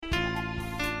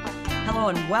Hello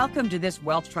and welcome to this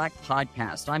Wealth Track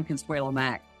podcast. I'm Consuelo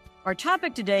Mack. Our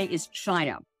topic today is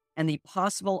China and the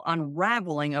possible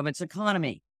unraveling of its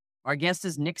economy. Our guest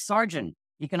is Nick Sargent,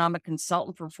 economic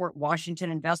consultant for Fort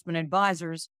Washington Investment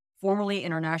Advisors, formerly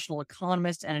international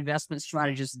economist and investment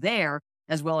strategist there,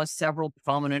 as well as several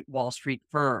prominent Wall Street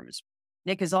firms.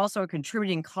 Nick is also a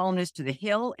contributing columnist to The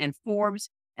Hill and Forbes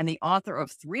and the author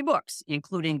of 3 books,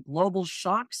 including Global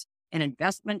Shocks, an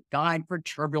investment guide for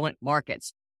turbulent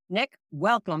markets. Nick,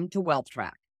 welcome to Wealth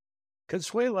Track.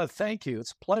 Consuelo, thank you.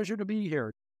 It's a pleasure to be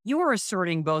here. You are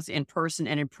asserting both in person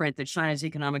and in print that China's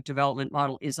economic development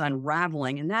model is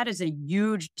unraveling, and that is a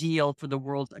huge deal for the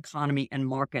world's economy and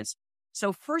markets.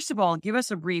 So first of all, give us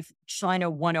a brief China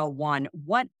 101.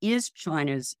 What is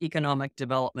China's economic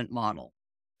development model?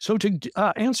 So to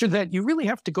answer that, you really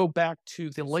have to go back to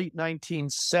the late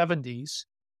 1970s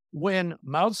when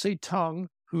Mao Zedong,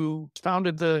 who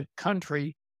founded the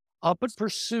country, but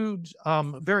pursued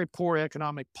very poor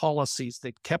economic policies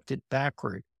that kept it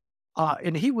backward.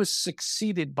 And he was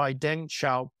succeeded by Deng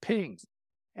Xiaoping.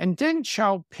 And Deng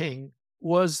Xiaoping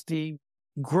was the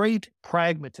great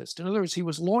pragmatist. In other words, he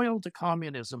was loyal to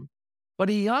communism, but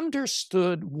he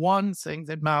understood one thing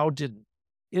that Mao didn't,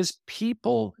 is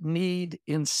people need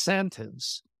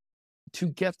incentives to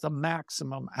get the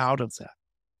maximum out of that.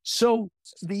 So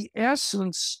the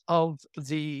essence of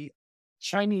the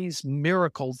Chinese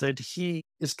miracle that he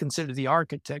is considered the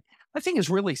architect, I think is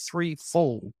really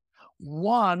threefold.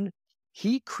 One,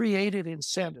 he created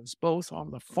incentives both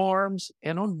on the farms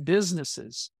and on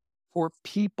businesses for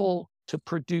people to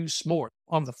produce more.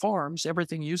 On the farms,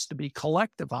 everything used to be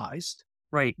collectivized,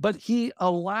 Right. but he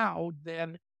allowed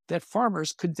then that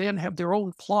farmers could then have their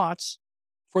own plots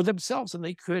for themselves and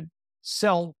they could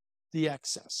sell the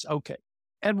excess. Okay.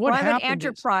 And what Private happened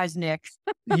enterprise, Nick.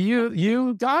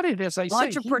 you got it, as I say.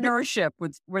 Entrepreneurship,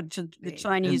 which the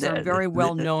Chinese are very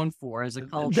well known for as a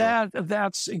culture.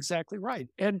 That's exactly right.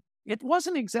 And it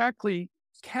wasn't exactly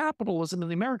capitalism in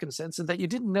the American sense in that you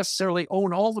didn't necessarily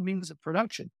own all the means of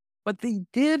production, but they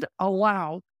did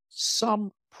allow some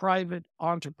private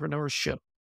entrepreneurship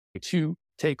to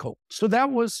take hold. So that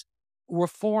was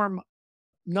reform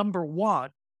number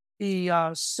one.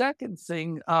 The second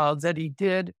thing that he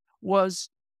did was,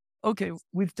 okay,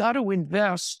 we've got to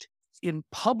invest in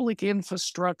public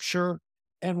infrastructure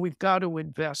and we've got to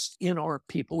invest in our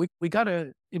people. We got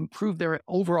to improve their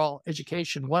overall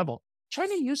education level.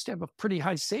 China used to have a pretty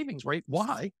high savings rate.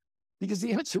 Why? Because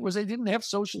the answer was they didn't have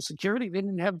Social Security. They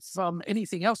didn't have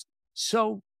anything else.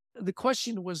 So the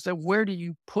question was that where do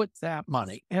you put that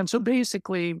money? And so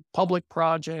basically public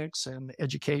projects and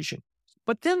education.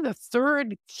 But then the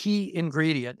third key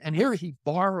ingredient, and here he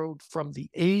borrowed from the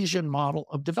Asian model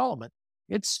of development.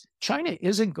 It's China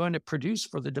isn't going to produce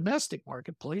for the domestic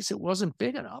marketplace. It wasn't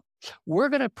big enough. We're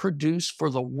going to produce for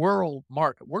the world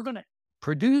market. We're going to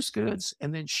produce goods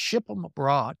and then ship them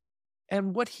abroad.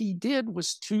 And what he did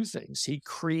was 2 things. He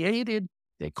created,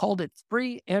 they called it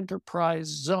free enterprise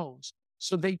zones.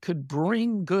 So they could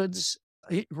bring goods,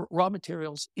 raw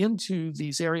materials into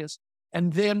these areas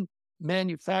and then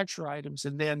manufacture items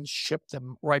and then ship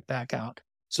them right back out.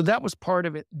 So that was part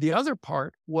of it. The other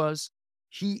part was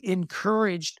he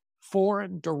encouraged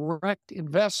foreign direct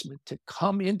investment to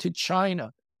come into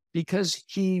China because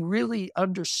he really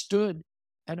understood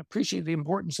and appreciated the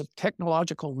importance of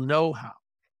technological know-how.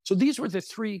 So these were the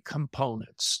 3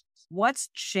 components. What's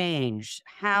changed?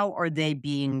 How are they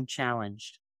being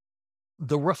challenged?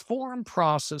 The reform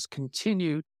process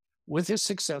continued with his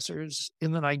successors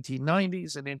in the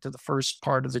 1990s and into the first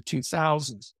part of the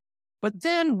 2000s. But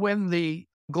then when the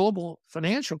global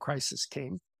financial crisis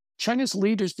came, China's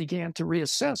leaders began to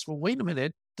reassess, well, wait a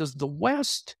minute, does the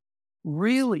West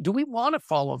really, do we want to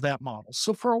follow that model?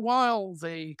 So for a while,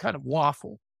 they kind of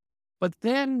waffle. But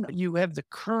then you have the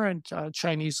current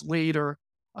Chinese leader,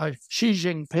 Xi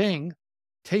Jinping,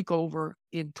 take over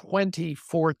in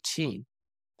 2014.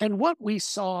 And what we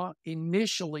saw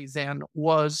initially then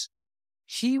was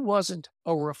he wasn't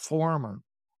a reformer.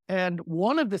 And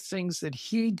one of the things that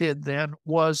he did then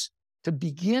was to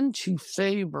begin to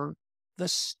favor the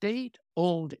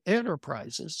state-owned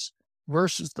enterprises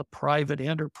versus the private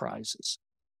enterprises.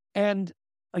 And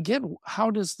again,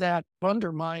 how does that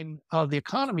undermine the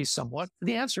economy somewhat?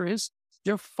 The answer is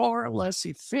they're far less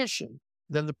efficient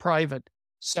than the private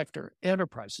sector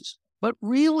enterprises. But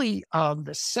really,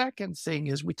 the second thing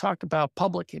is we talked about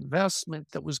public investment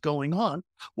that was going on.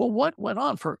 Well, what went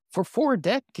on for 4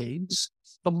 decades?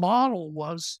 The model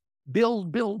was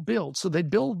build, build, build. So they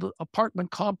build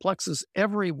apartment complexes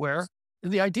everywhere.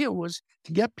 And the idea was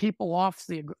to get people off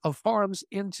of farms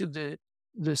into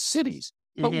the cities.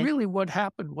 But really what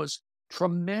happened was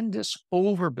tremendous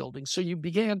overbuilding. So you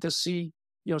began to see,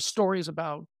 stories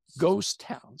about ghost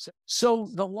towns. So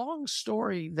the long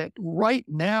story that right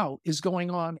now is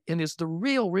going on and is the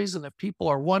real reason that people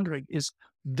are wondering is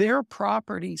their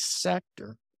property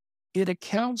sector. It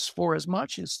accounts for as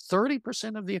much as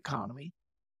 30% of the economy,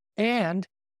 and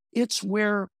it's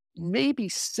where maybe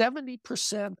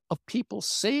 70% of people's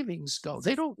savings go.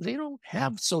 They don't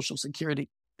have Social Security.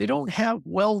 They don't have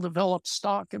well-developed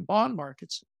stock and bond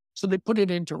markets. So they put it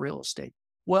into real estate.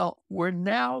 Well, we're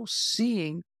now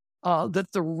seeing that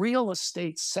the real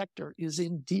estate sector is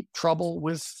in deep trouble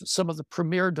with some of the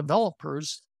premier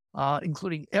developers,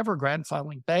 including Evergrande,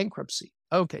 filing bankruptcy.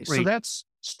 Okay, so Right. that's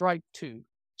strike two.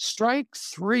 Strike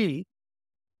three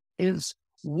is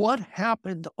what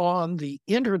happened on the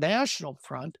international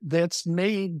front that's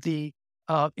made the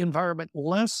environment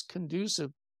less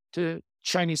conducive to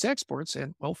Chinese exports.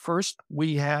 And well, first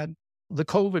we had the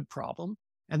COVID problem,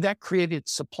 and that created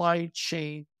supply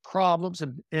chain problems.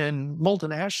 And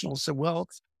multinationals said, well,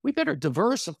 we better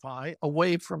diversify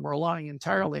away from relying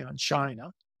entirely on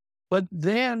China. But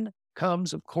then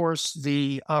comes, of course,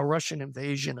 the Russian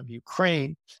invasion of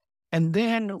Ukraine. And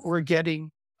then we're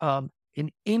getting an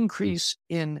increase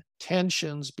in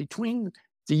tensions between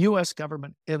the US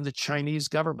government and the Chinese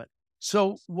government.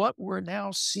 So what we're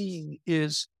now seeing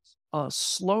is a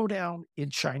slowdown in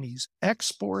Chinese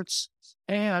exports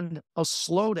and a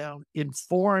slowdown in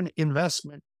foreign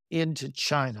investment into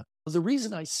China. The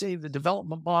reason I say the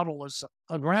development model is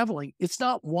unraveling, it's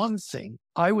not one thing.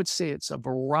 I would say it's a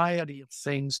variety of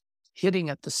things hitting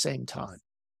at the same time.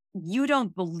 You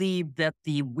don't believe that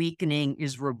the weakening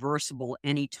is reversible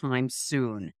anytime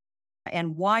soon.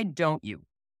 And why don't you?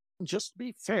 Just to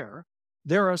be fair,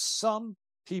 there are some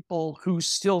people who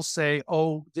still say,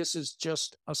 oh, this is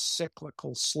just a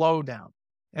cyclical slowdown.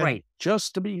 And Right.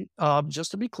 just to be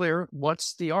clear,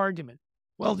 what's the argument?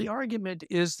 Well, the argument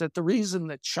is that the reason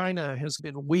that China has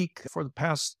been weak for the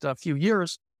past few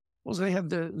years was they had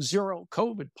the zero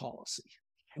COVID policy.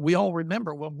 We all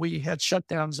remember when we had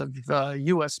shutdowns of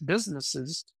U.S.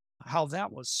 businesses, how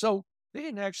that was. So they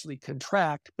didn't actually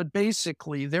contract, but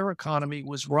basically their economy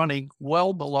was running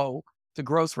well below the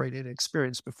growth rate it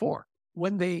experienced before.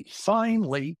 When they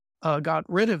finally got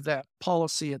rid of that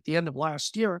policy at the end of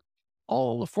last year,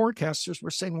 all the forecasters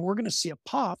were saying, we're going to see a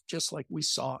pop just like we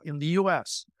saw in the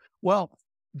U.S. Well,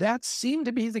 that seemed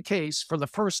to be the case for the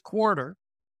first quarter.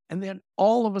 And then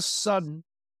all of a sudden,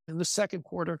 in the second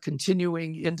quarter,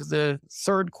 continuing into the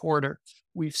third quarter,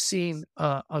 we've seen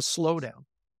a slowdown.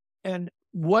 And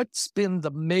what's been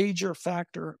the major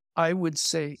factor? I would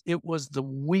say it was the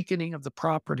weakening of the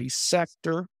property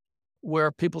sector,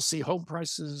 where people see home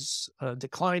prices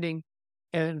declining,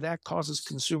 and that causes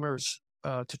consumers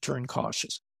to turn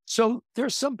cautious. So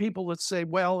there's some people that say,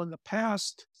 well, in the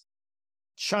past,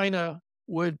 China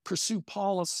would pursue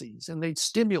policies and they'd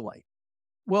stimulate.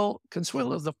 Well,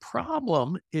 Consuelo, the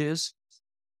problem is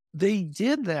they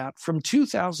did that from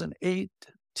 2008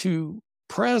 to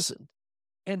present.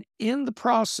 And in the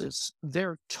process,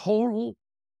 their total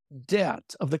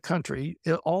debt of the country,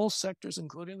 in all sectors,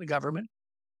 including the government,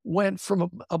 went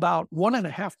from about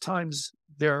 1.5 times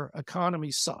their economy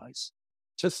size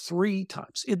to 3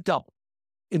 times. It doubled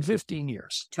in 15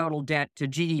 years. Total debt to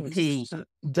GDP,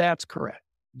 That's correct.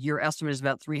 your estimate is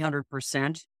about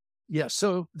 300%. Yeah,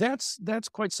 so that's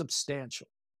quite substantial.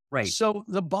 Right. So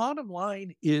the bottom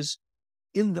line is,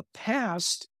 in the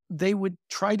past, they would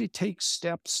try to take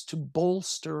steps to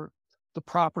bolster the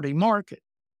property market.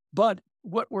 But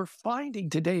what we're finding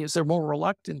today is they're more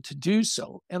reluctant to do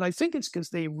so. And I think it's because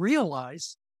they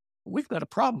realize we've got a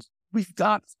problem. We've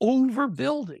got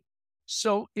overbuilding.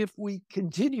 So if we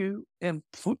continue and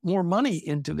put more money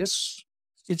into this,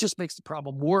 it just makes the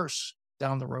problem worse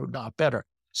down the road, not better.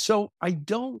 So I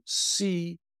don't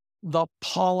see the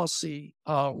policy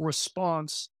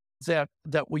response that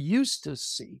we used to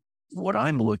see. What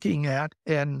I'm looking at,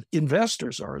 and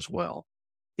investors are as well,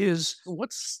 is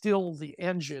what's still the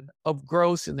engine of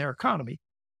growth in their economy.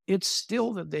 It's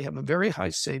still that they have a very high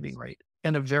saving rate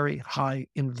and a very high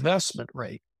investment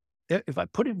rate. If I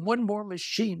put in one more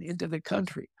machine into the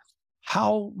country,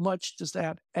 how much does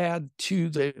that add to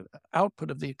the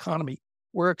output of the economy?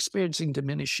 We're experiencing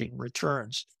diminishing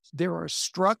returns. There are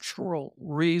structural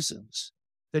reasons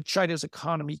that China's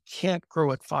economy can't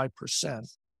grow at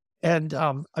 5%. And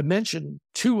I mentioned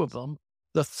 2 of them.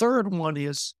 The third one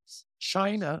is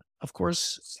China, of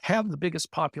course, have the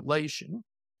biggest population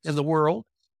in the world,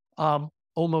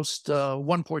 almost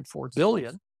 1.4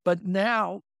 billion. But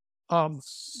now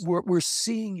we're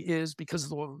seeing is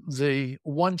because of the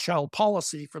one-child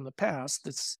policy from the past,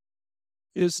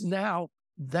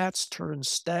 that's turned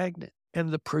stagnant.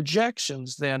 And the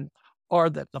projections then are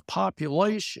that the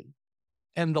population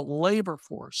and the labor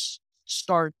force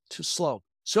start to slow.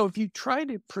 So if you try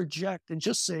to project and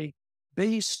just say,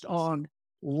 based on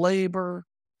labor,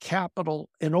 capital,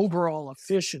 and overall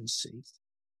efficiency,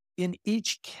 in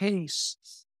each case,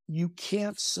 you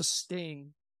can't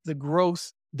sustain the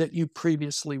growth that you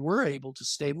previously were able to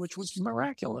sustain, which was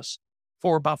miraculous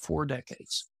for about 4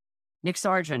 decades. Nick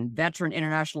Sargent, veteran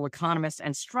international economist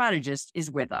and strategist,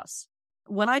 is with us.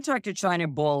 When I talk to China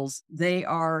bulls, they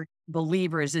are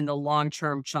believers in the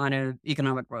long-term China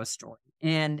economic growth story.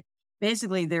 And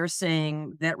basically, they're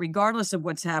saying that regardless of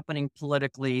what's happening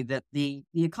politically, that the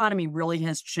economy really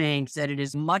has changed, that it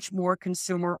is much more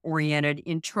consumer-oriented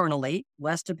internally,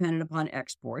 less dependent upon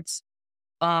exports,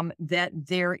 that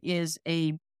there is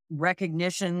a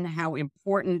recognition how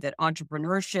important that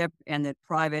entrepreneurship and that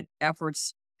private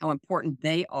efforts, how important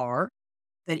they are,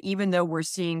 that even though we're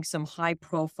seeing some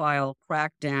high-profile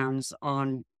crackdowns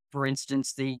on, for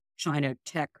instance, the China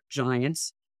tech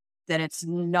giants, that it's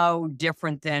no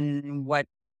different than what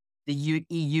the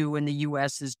EU and the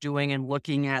US is doing and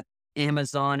looking at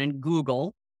Amazon and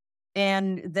Google,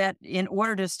 and that in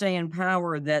order to stay in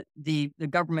power, that the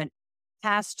government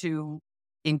has to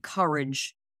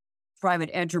encourage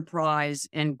private enterprise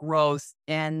and growth,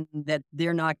 and that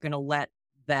they're not going to let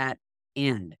that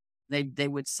end. They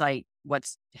would cite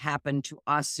what's happened to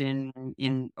us in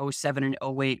 '07 and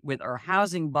 '08 with our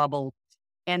housing bubble,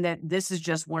 and that this is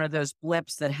just one of those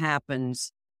blips that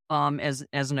happens as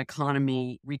an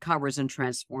economy recovers and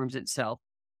transforms itself.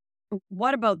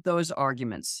 What about those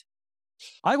arguments?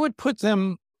 I would put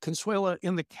them, Consuela,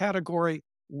 in the category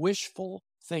wishful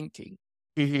thinking.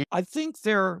 Mm-hmm. I think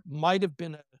there might have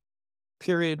been a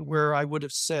period where I would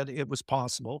have said it was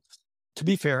possible. To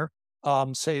be fair,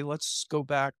 say, let's go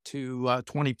back to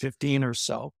 2015 or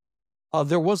so.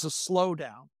 There was a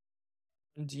slowdown,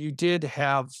 and you did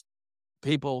have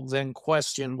people then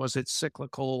question, was it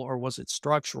cyclical or was it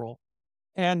structural?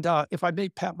 And if I may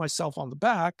pat myself on the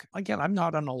back, again, I'm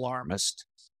not an alarmist.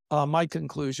 My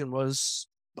conclusion was,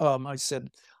 I said,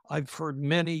 I've heard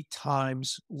many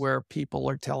times where people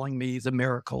are telling me the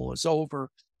miracle is over,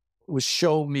 was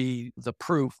show me the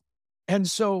proof. And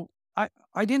so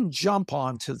I didn't jump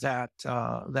onto that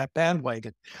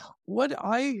bandwagon. What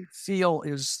I feel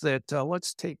is that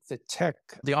let's take the tech,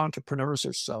 the entrepreneurs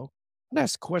or so, and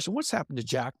ask the question, what's happened to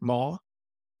Jack Ma?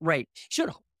 Right.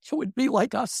 It would be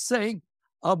like us saying,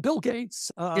 Bill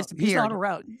Gates, he's Disappeared. not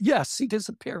around. Yes, he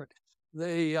disappeared.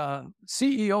 The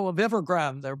CEO of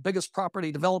Evergrande, their biggest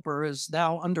property developer, is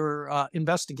now under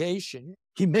investigation.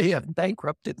 He may have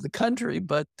bankrupted the country,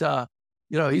 but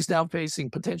he's now facing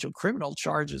potential criminal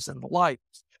charges and the like.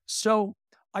 So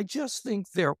I just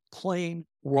think they're plain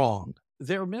wrong.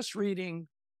 They're misreading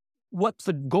what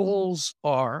the goals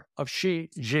are of Xi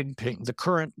Jinping, the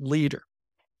current leader.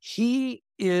 He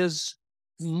is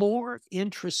more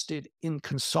interested in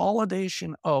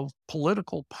consolidation of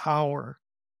political power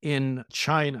in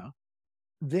China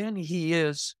than he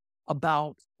is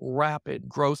about rapid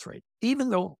growth rate, even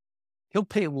though he'll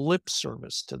pay lip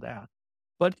service to that.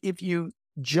 But if you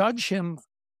judge him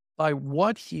by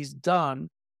what he's done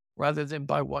rather than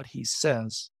by what he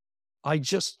says, I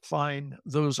just find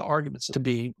those arguments to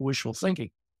be wishful thinking.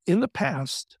 In the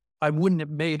past, I wouldn't have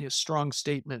made as strong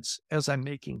statements as I'm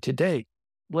making today.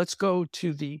 Let's go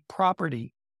to the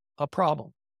property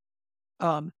problem.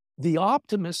 The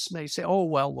optimists may say, oh,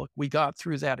 well, look, we got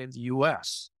through that in the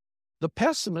US. The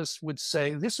pessimists would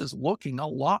say this is looking a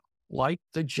lot like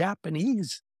the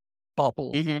Japanese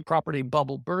bubble, property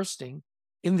bubble bursting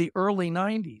in the early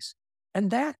 90s.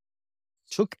 And that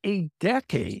took a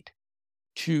decade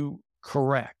to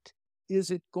correct. Is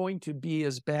it going to be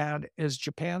as bad as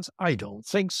Japan's? I don't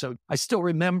think so. I still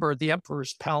remember the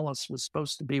Emperor's Palace was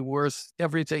supposed to be worth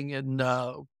everything in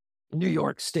New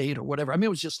York State or whatever. I mean, it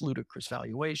was just ludicrous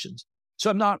valuations. So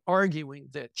I'm not arguing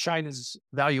that China's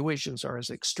valuations are as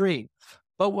extreme.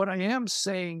 But what I am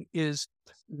saying is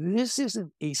this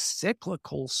isn't a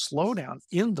cyclical slowdown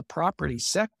in the property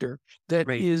sector that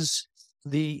is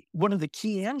one of the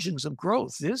key engines of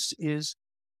growth. This is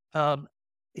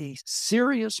a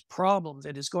serious problem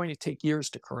that is going to take years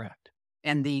to correct.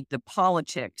 And the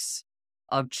politics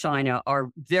of China are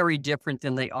very different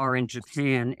than they are in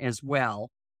Japan as well.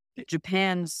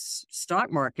 Japan's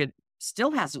stock market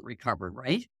still hasn't recovered,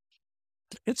 right?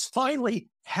 It's finally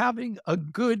having a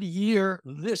good year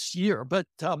this year. But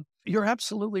you're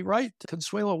absolutely right,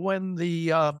 Consuelo. When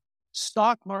the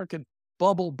stock market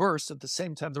bubble burst at the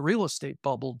same time the real estate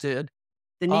bubble did,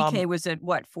 the Nikkei was at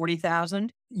what,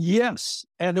 40,000? Yes,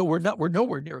 and we're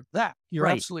nowhere near that. You're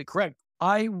absolutely correct.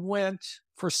 I went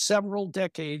for several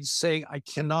decades saying, I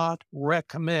cannot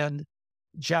recommend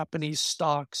Japanese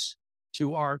stocks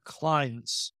to our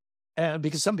clients. And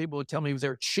because some people would tell me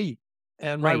they're cheap.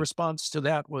 And my Right. response to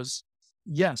that was,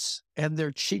 yes, and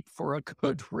they're cheap for a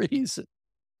good reason.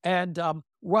 And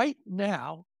right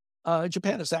now,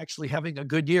 Japan is actually having a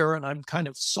good year, and I'm kind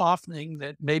of softening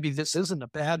that maybe this isn't a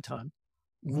bad time.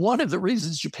 One of the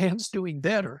reasons Japan's doing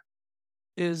better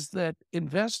is that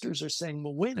investors are saying,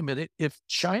 well, wait a minute, if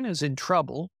China's in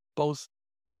trouble, both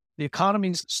the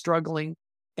economy's struggling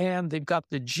and they've got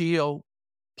the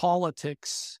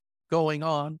geopolitics going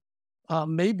on,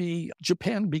 maybe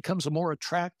Japan becomes a more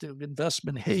attractive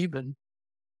investment haven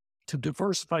to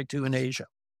diversify to in Asia.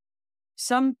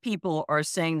 Some people are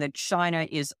saying that China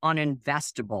is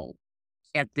uninvestable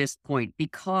at this point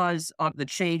because of the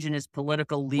change in its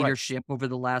political Right. leadership over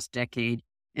the last decade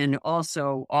and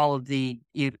also all of the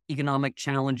economic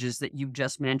challenges that you've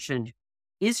just mentioned.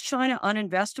 Is China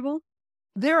uninvestable?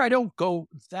 There, I don't go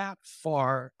that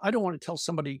far. I don't want to tell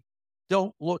somebody,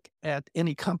 don't look at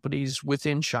any companies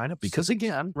within China, because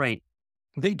again, Right.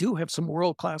 they do have some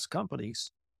world-class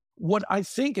companies. What I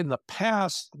think in the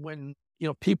past, when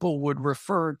people would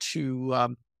refer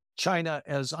to China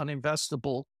as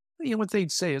uninvestable, what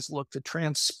they'd say is, look, the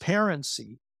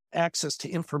transparency, access to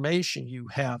information you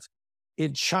have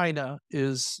in China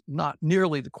is not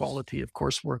nearly the quality, of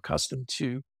course, we're accustomed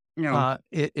to No.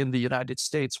 in the United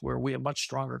States, where we have much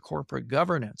stronger corporate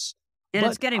governance. And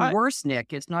it's But getting I worse,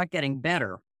 Nick. It's not getting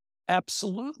better.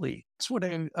 absolutely, that's what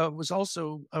I was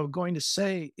also going to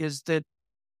say, is that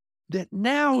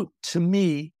now, to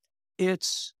me,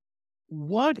 it's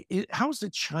how's the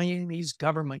Chinese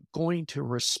government going to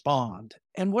respond?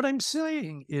 And what I'm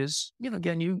saying is,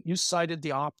 again, you cited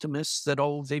the optimists that,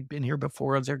 oh, they've been here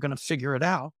before, they're going to figure it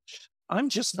out. I'm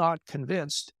just not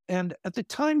convinced. And at the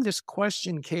time this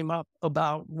question came up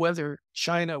about whether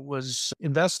China was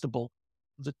investable,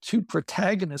 the two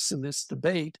protagonists in this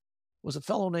debate was a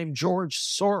fellow named George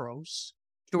Soros,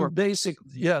 who Sure.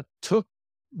 basically, took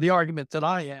the argument that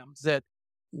I am, that,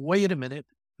 wait a minute,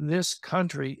 this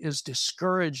country is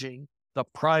discouraging the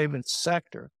private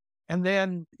sector. And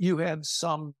then you had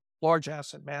some large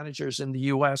asset managers in the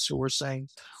US who were saying,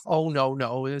 oh,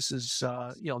 no, this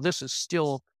is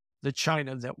still the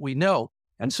China that we know.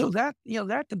 And so that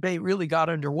debate really got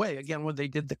underway again when they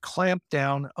did the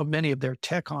clampdown of many of their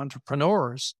tech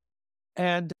entrepreneurs.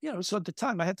 And, so at the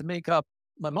time I had to make up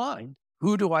my mind,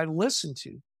 who do I listen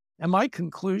to? And my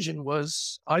conclusion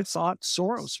was, I thought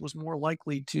Soros was more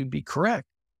likely to be correct.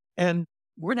 And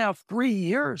we're now 3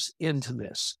 years into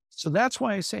this. So that's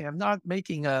why I say I'm not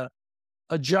making a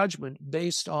judgment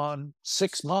based on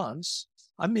 6 months.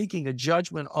 I'm making a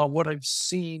judgment on what I've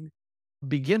seen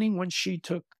beginning when she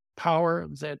took power,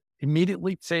 that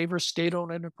immediately favors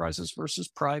state-owned enterprises versus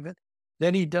private.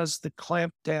 Then he does the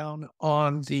clampdown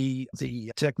on the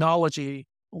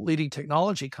leading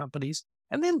technology companies.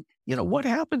 And then, what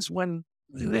happens when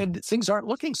things aren't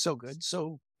looking so good?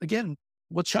 So again,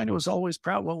 what China was always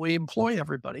proud, well, we employ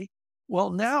everybody. Well,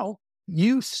 now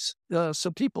youth,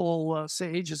 so people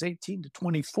say ages 18 to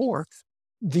 24,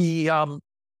 the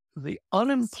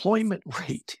unemployment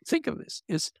rate, think of this,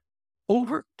 is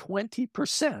over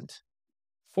 20%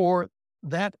 for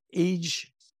that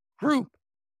age group.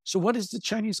 So what is the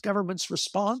Chinese government's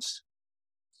response?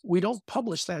 We don't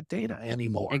publish that data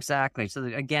anymore. Exactly. So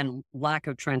again, lack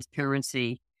of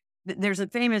transparency. There's a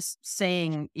famous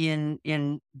saying in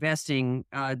investing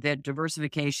that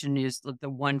diversification is the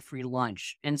one free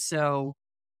lunch. And so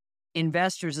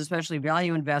investors, especially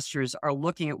value investors, are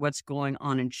looking at what's going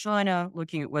on in China,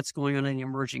 looking at what's going on in the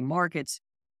emerging markets.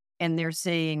 And they're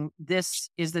saying this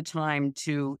is the time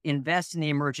to invest in the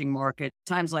emerging market,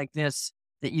 times like this,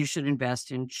 that you should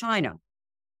invest in China.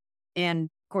 And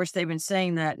of course, they've been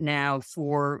saying that now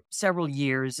for several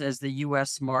years as the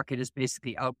US market has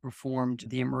basically outperformed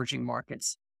the emerging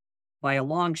markets by a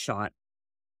long shot.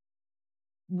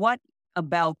 What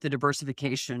about the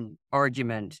diversification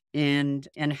argument and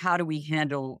how do we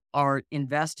handle our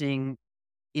investing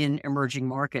in emerging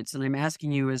markets? And I'm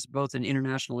asking you as both an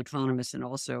international economist and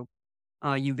also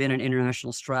you've been an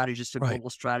international strategist, a Right. global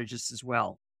strategist as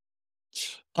well.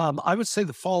 I would say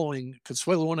the following,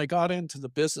 Consuelo, when I got into the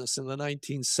business in the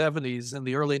 1970s and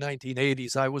the early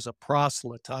 1980s, I was a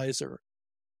proselytizer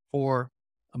for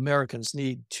Americans'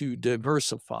 need to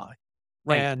diversify.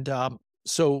 Right. And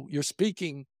so you're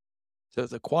speaking to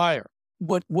the choir.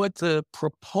 What the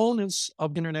proponents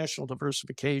of international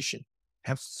diversification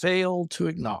have failed to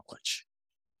acknowledge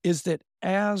is that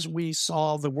as we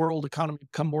saw the world economy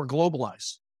become more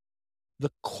globalized,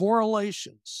 the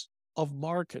correlations of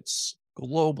markets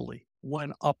globally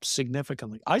went up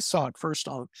significantly. I saw it first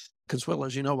on, because, well,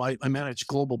 as you know, I manage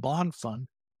global bond fund.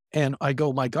 And I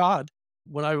go, my God,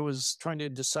 when I was trying to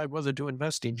decide whether to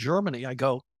invest in Germany, I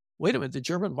go, wait a minute, the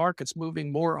German market's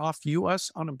moving more off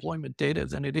US unemployment data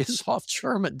than it is off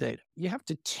German data. You have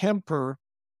to temper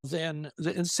then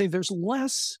and say there's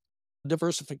less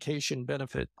diversification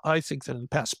benefit, I think, than in the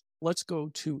past. Let's go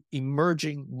to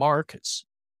emerging markets.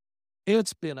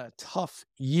 It's been a tough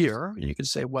year. You can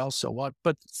say, well, so what?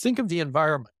 But think of the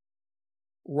environment.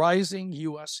 Rising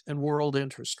US and world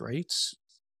interest rates,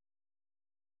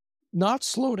 not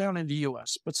slow down in the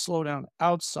US, but slow down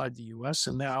outside the US.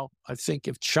 And now I think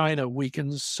if China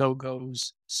weakens, so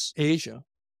goes Asia.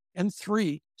 And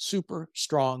 3, super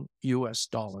strong US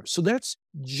dollar. So that's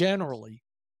generally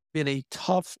been a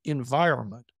tough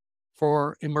environment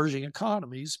for emerging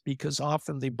economies because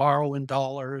often they borrow in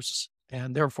dollars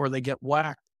and therefore they get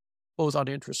whacked both on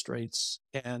interest rates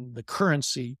and the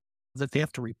currency that they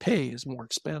have to repay is more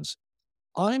expensive.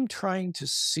 I'm trying to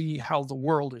see how the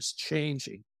world is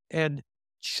changing, and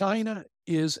China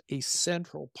is a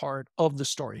central part of the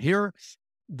story. Here,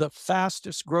 the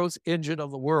fastest growth engine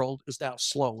of the world is now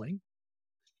slowing.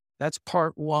 That's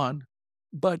part one.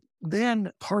 But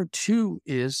then part two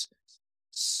is,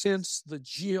 since the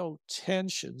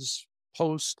geotensions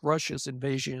post Russia's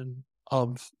invasion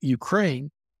of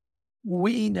Ukraine,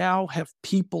 we now have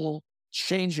people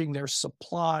changing their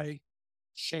supply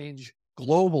change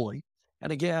globally.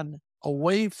 And again,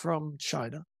 away from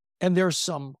China. And there's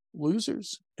some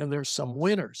losers and there's some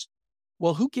winners.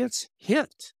 Well, who gets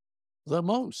hit the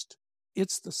most?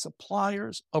 It's the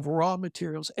suppliers of raw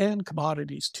materials and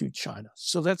commodities to China.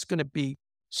 So that's going to be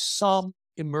some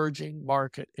emerging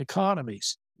market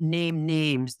economies. Name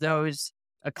names. Those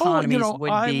economies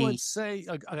I would say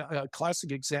a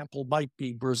classic example might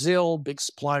be Brazil, big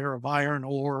supplier of iron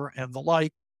ore and the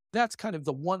like. That's kind of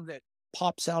the one that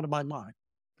pops out of my mind.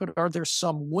 But are there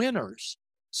some winners?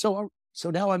 So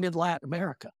now I'm in Latin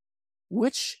America.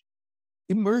 Which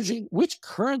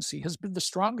currency has been the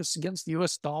strongest against the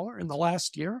US dollar in the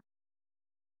last year?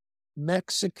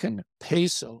 Mexican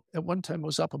peso at one time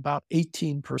was up about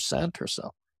 18% or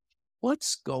so.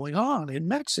 What's going on in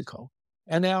Mexico?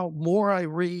 And now more I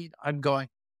read, I'm going,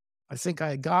 I think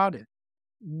I got it.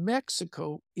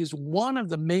 Mexico is one of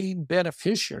the main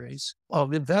beneficiaries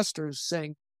of investors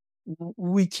saying,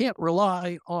 we can't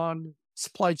rely on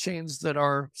supply chains that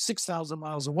are 6,000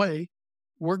 miles away.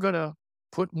 We're going to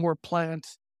put more plant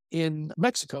in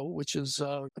Mexico, which is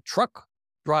a truck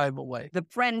drive away. The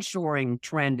friendshoring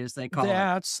trend, as they call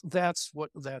it. That's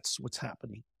what's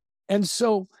happening. And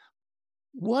so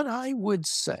what I would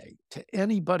say to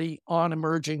anybody on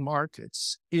emerging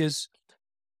markets is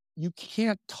you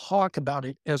can't talk about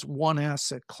it as one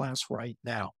asset class right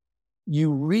now.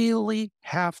 You really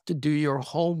have to do your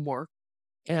homework,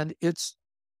 and it's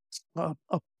a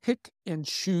pick and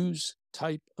choose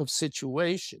type of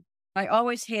situation. I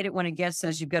always hate it when a guest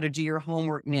says you've got to do your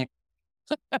homework, Nick.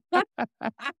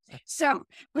 So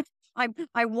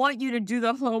I want you to do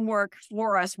the homework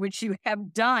for us, which you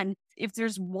have done. If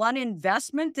there's one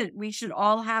investment that we should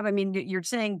all have, I mean, you're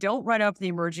saying don't write up the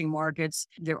emerging markets.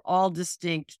 They're all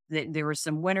distinct. There were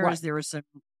some winners, right. There were some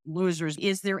losers.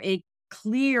 Is there a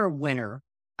clear winner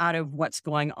out of what's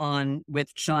going on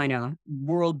with China,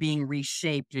 world being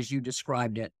reshaped as you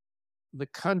described it? The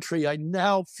country I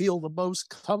now feel the most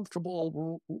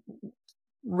comfortable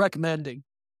recommending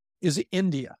is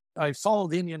India. I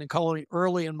followed the Indian economy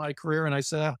early in my career, and I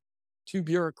said, too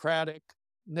bureaucratic,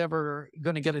 never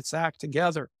going to get its act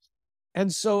together.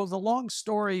 And so the long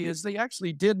story is they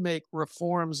actually did make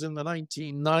reforms in the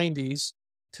 1990s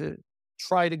to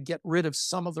try to get rid of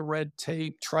some of the red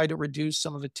tape, try to reduce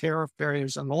some of the tariff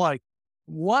barriers and the like.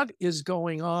 What is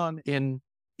going on in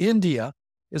India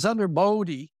is under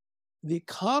Modi, the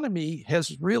economy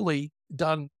has really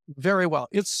done very well.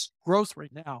 Its growth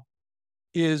rate now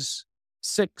is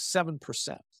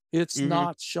 6-7%. It's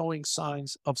not showing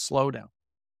signs of slowdown.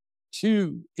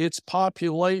 2, its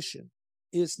population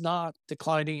is not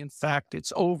declining. In fact,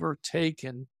 it's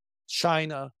overtaken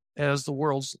China as the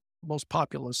world's most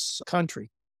populous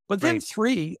country. But then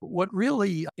 3, what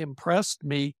really impressed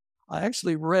me, I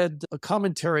actually read a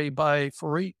commentary by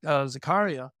Fareed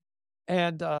Zakaria,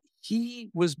 and he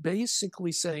was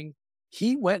basically saying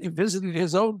he went and visited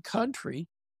his own country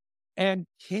and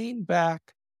came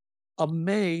back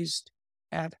amazed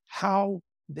at how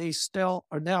they still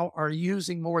are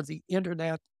using more of the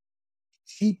internet,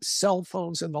 cheap cell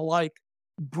phones and the like,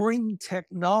 bring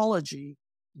technology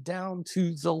down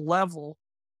to the level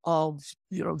of,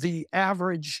 the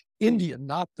average Indian,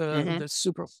 not the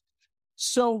super.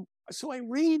 So I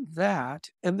read that,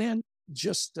 and then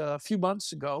just a few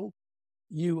months ago,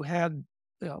 you had,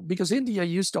 because India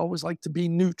used to always like to be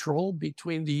neutral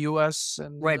between the U.S.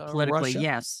 and Right, politically, Russia.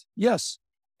 yes. Yes,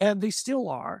 and they still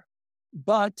are.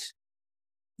 But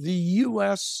the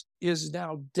U.S. is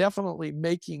now definitely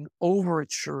making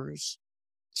overtures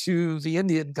to the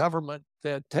Indian government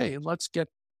that, hey, let's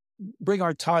bring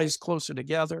our ties closer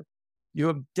together. You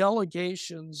have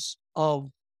delegations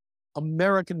of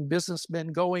American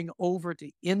businessmen going over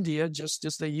to India, just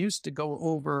as they used to go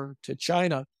over to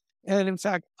China. And in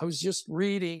fact, I was just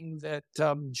reading that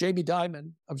Jamie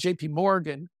Dimon of JP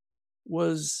Morgan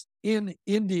was in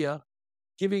India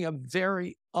giving a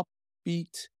very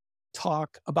upbeat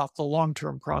talk about the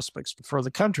long-term prospects for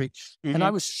the country. Mm-hmm. And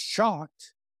I was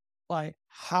shocked by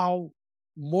how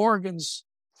Morgan's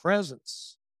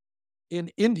presence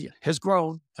in India has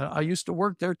grown. I used to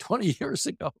work there 20 years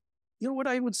ago. You know, what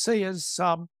I would say is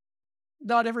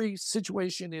not every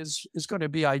situation is going to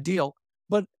be ideal,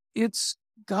 but it's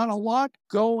got a lot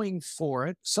going for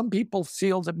it. Some people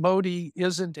feel that Modi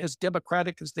isn't as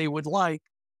democratic as they would like.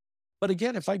 But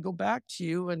again, if I go back to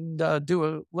you and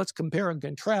let's compare and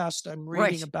contrast, I'm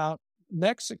reading about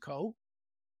Mexico.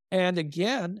 And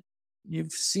again, you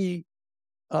see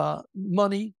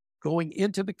money going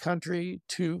into the country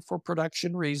for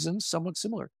production reasons, somewhat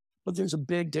similar. But there's a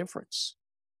big difference.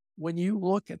 When you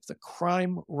look at the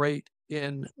crime rate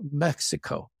in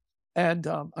Mexico, and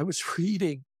I was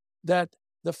reading that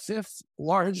the fifth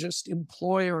largest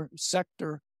employer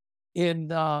sector in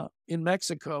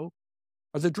Mexico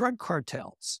are the drug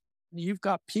cartels. You've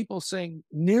got people saying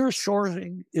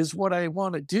nearshoring is what I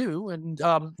want to do, and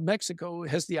Mexico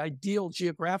has the ideal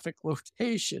geographic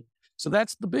location. So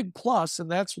that's the big plus, and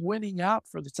that's winning out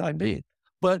for the time being.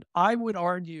 But I would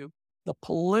argue the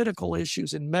political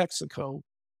issues in Mexico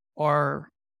are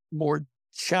more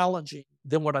challenging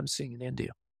than what I'm seeing in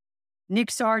India.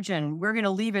 Nick Sargent, we're going to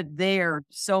leave it there.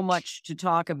 So much to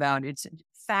talk about. It's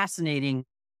fascinating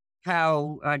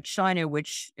how China,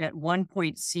 which at one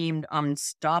point seemed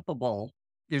unstoppable,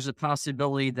 there's a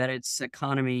possibility that its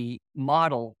economy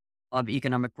model of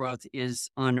economic growth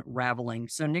is unraveling.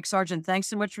 So Nick Sargent, thanks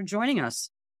so much for joining us.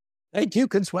 Thank you,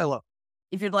 Consuelo.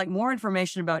 If you'd like more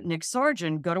information about Nick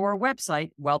Sargent, go to our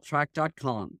website,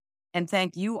 wealthtrack.com. And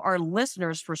thank you, our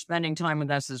listeners, for spending time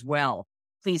with us as well.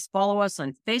 Please follow us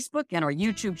on Facebook and our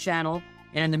YouTube channel.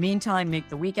 And in the meantime, make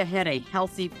the week ahead a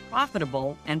healthy,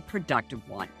 profitable, and productive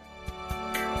one.